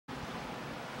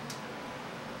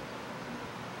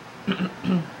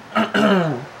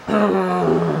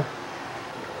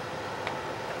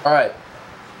Alright,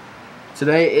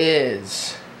 today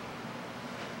is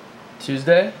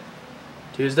Tuesday?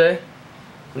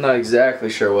 I'm not exactly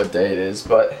sure what day it is,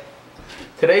 but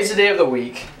today's the day of the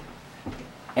week,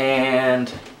 and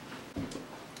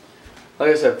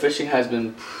like I said, fishing has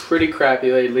been pretty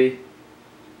crappy lately.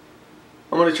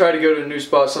 I'm going to try to go to a new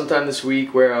spot sometime this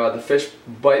week where the fish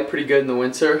bite pretty good in the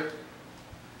winter,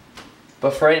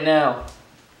 but for right now,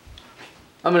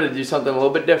 I'm going to do something a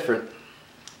little bit different.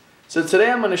 So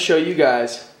today I'm going to show you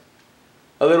guys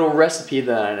a little recipe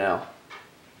that I know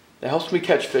that helps me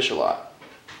catch fish a lot.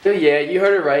 So yeah, you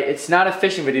heard it right. It's not a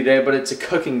fishing video today, but it's a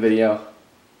cooking video.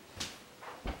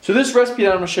 So this recipe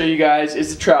that I'm going to show you guys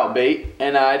is a trout bait,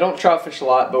 and I don't trout fish a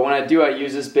lot, but when I do, I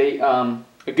use this bait a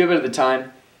good bit of the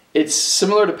time. It's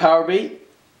similar to PowerBait,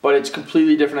 but it's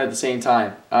completely different at the same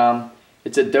time.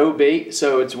 It's a dough bait,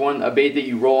 so it's a bait that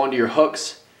you roll onto your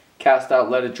hooks, cast out,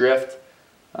 let it drift.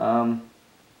 I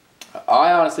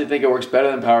honestly think it works better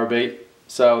than PowerBait,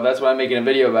 so that's why I'm making a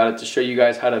video about it, to show you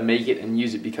guys how to make it and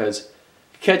use it, because it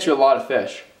can catch you a lot of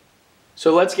fish.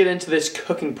 So let's get into this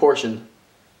cooking portion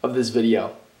of this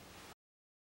video.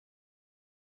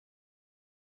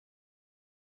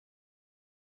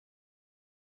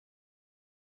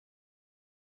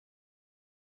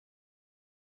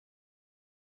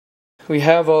 We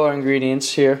have all our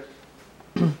ingredients here.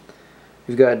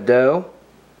 We've got dough,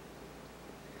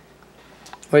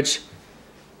 which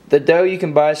the dough you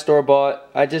can buy store-bought.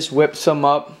 I just whipped some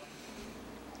up,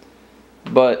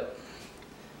 but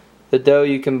the dough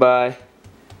you can buy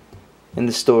in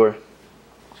the store.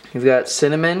 We've got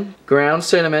cinnamon, ground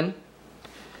cinnamon.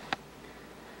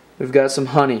 We've got some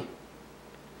honey.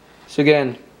 So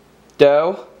again,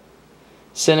 dough,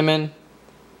 cinnamon,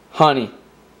 honey.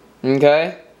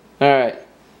 Okay? Alright.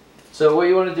 So what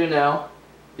you want to do now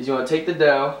is you want to take the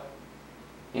dough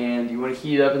and you want to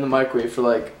heat it up in the microwave for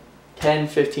like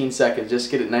 10-15 seconds, just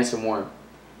get it nice and warm.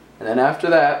 And then after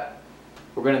that,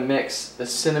 we're going to mix the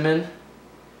cinnamon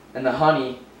and the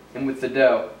honey in with the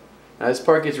dough. Now this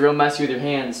part gets real messy with your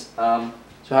hands, so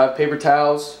have paper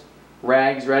towels,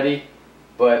 rags ready,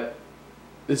 but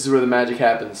this is where the magic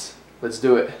happens. Let's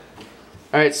do it.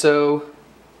 Alright, so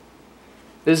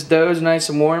this dough is nice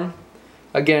and warm.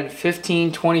 Again,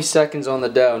 15-20 seconds on the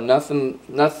dough. Nothing,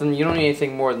 you don't need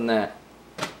anything more than that.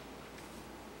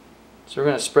 So we're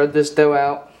going to spread this dough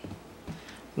out.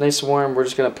 Nice and warm. We're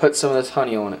just going to put some of this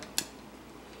honey on it.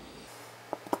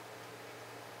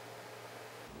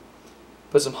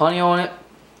 Put some honey on it.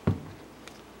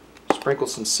 Sprinkle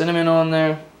some cinnamon on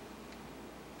there.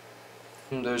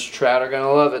 And those trout are going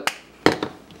to love it.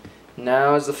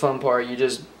 Now is the fun part. You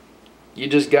just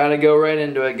got to go right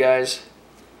into it, guys.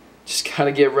 Just got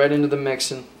to get right into the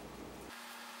mixing.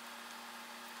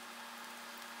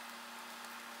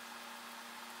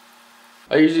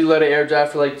 I usually let it air dry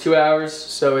for like 2 hours,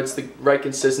 so it's the right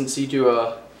consistency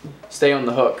to stay on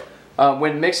the hook.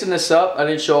 When mixing this up, I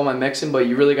didn't show all my mixing, but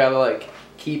you really got to like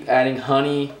keep adding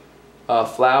honey,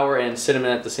 flour, and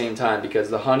cinnamon at the same time, because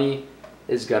the honey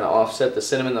is going to offset the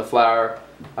cinnamon and the flour.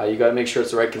 You got to make sure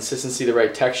it's the right consistency, the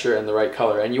right texture, and the right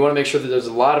color. And you want to make sure that there's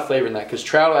a lot of flavor in that, because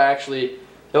trout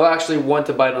they'll actually want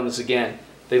to bite on this again.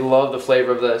 They love the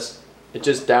flavor of this. It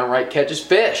just downright catches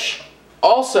fish.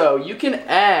 Also, you can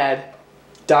add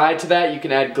dye to that, you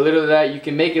can add glitter to that, you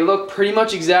can make it look pretty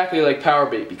much exactly like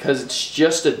PowerBait, because it's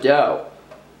just a dough.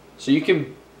 So you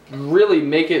can really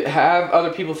make it, have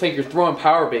other people think you're throwing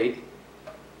PowerBait,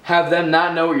 have them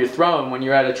not know what you're throwing when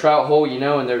you're at a trout hole, you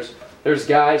know, and there's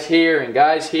guys here and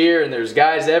guys here and there's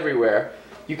guys everywhere.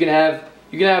 You can have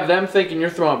them thinking you're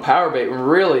throwing PowerBait when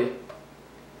really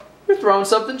you're throwing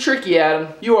something tricky at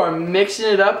them. You are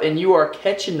mixing it up and you are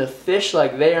catching the fish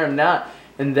like they are not.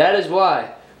 And that is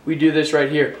why we do this right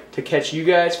here. To catch you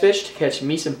guys fish, to catch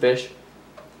me some fish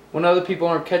when other people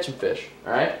aren't catching fish.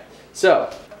 Alright?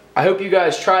 So, I hope you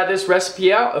guys try this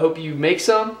recipe out. I hope you make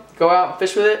some, go out and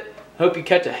fish with it. I hope you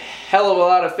catch a hell of a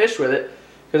lot of fish with it.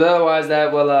 Because otherwise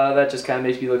that just kind of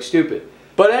makes me look stupid.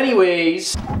 But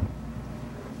anyways,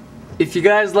 if you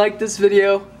guys like this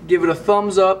video, give it a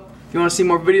thumbs up. If you want to see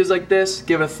more videos like this,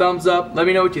 give it a thumbs up. Let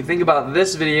me know what you think about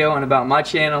this video and about my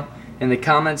channel in the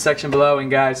comment section below.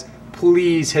 And guys,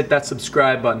 please hit that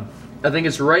subscribe button. I think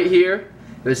it's right here.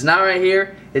 If it's not right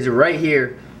here, it's right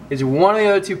here. It's one of the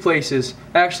other two places.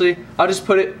 Actually, I'll just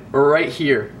put it right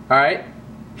here. Alright?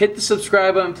 Hit the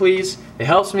subscribe button, please. It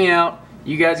helps me out.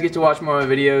 You guys get to watch more of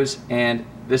my videos, and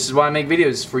this is why I make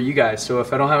videos, for you guys. So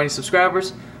if I don't have any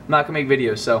subscribers, I'm not going to make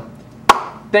videos. So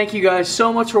thank you guys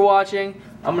so much for watching.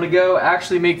 I'm going to go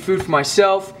actually make food for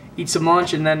myself, eat some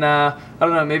lunch, and then I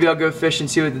don't know, maybe I'll go fish and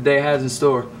see what the day has in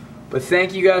store. But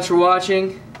thank you guys for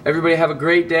watching. Everybody have a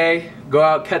great day. Go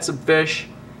out, catch some fish,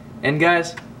 and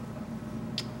guys,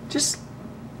 just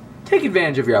take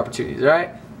advantage of your opportunities,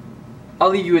 alright? I'll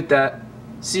leave you with that.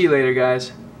 See you later,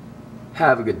 guys.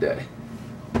 Have a good day.